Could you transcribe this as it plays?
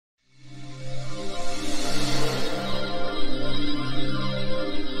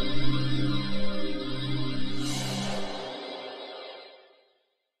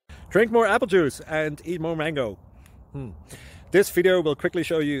Drink more apple juice and eat more mango. This video will quickly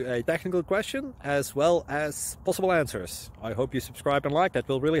show you a technical question as well as possible answers. I hope you subscribe and like, that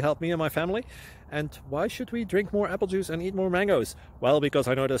will really help me and my family. And why should we drink more apple juice and eat more mangoes? Well, because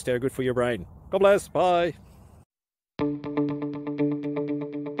I noticed they're good for your brain. God bless, bye.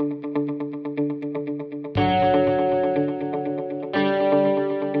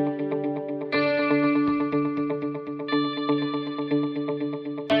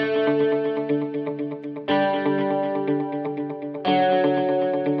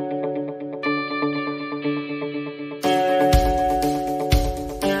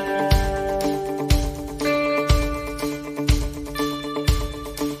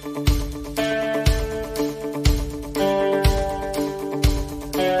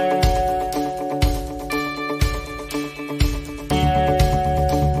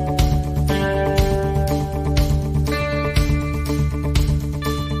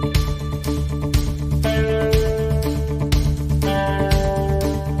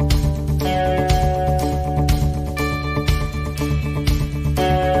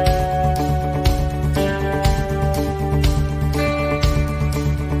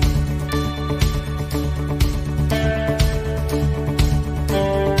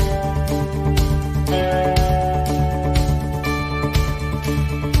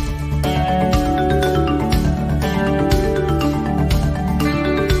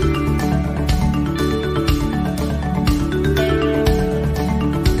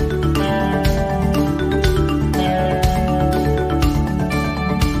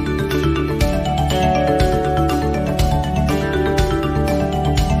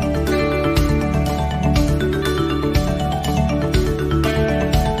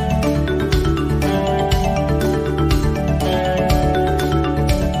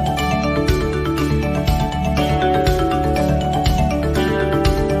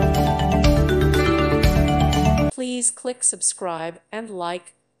 Please click subscribe and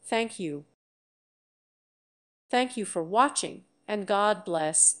like. Thank you. Thank you for watching, and God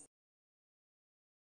bless.